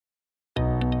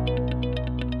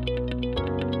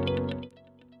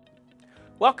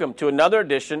Welcome to another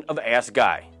edition of Ask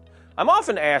Guy. I'm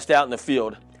often asked out in the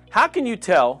field, how can you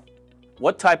tell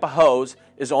what type of hose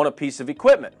is on a piece of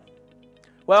equipment?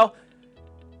 Well,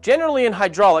 generally in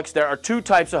hydraulics there are two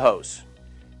types of hose.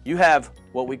 You have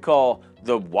what we call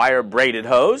the wire braided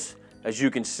hose. As you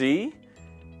can see,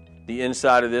 the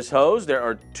inside of this hose, there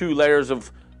are two layers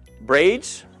of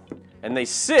braids, and they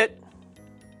sit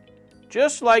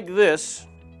just like this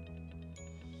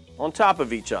on top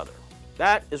of each other.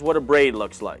 That is what a braid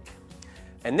looks like.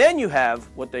 And then you have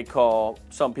what they call,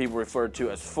 some people refer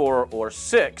to as 4 or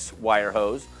 6 wire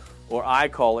hose, or I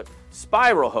call it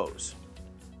spiral hose.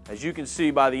 As you can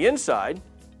see by the inside,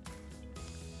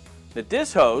 that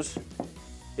this hose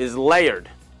is layered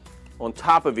on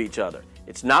top of each other.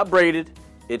 It's not braided,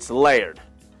 it's layered.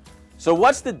 So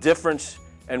what's the difference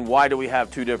and why do we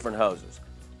have two different hoses?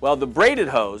 Well, the braided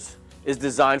hose is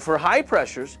designed for high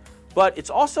pressures, but it's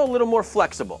also a little more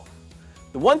flexible.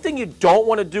 The one thing you don't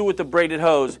want to do with the braided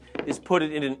hose is put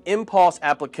it in an impulse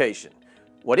application.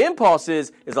 What impulse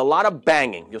is a lot of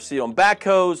banging. You'll see on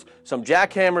backhoes, some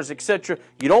jackhammers, etc.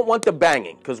 You don't want the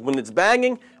banging, because when it's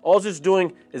banging, all it's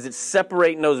doing is it's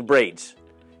separating those braids.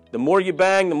 The more you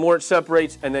bang, the more it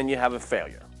separates, and then you have a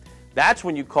failure. That's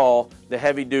when you call the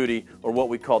heavy duty, or what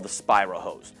we call the spiral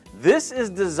hose. This is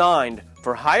designed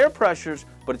for higher pressures,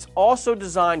 but it's also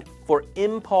designed for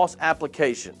impulse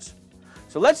applications.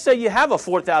 So let's say you have a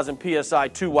 4,000 PSI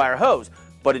 2-wire hose,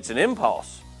 but it's an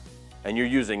impulse, and you're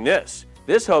using this.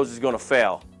 This hose is going to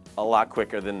fail a lot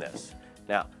quicker than this.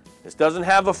 Now, this doesn't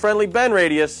have a friendly bend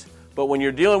radius, but when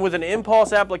you're dealing with an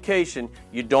impulse application,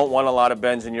 you don't want a lot of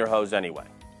bends in your hose anyway.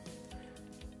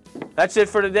 That's it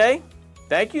for today.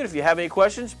 Thank you. If you have any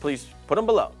questions, please put them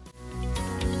below.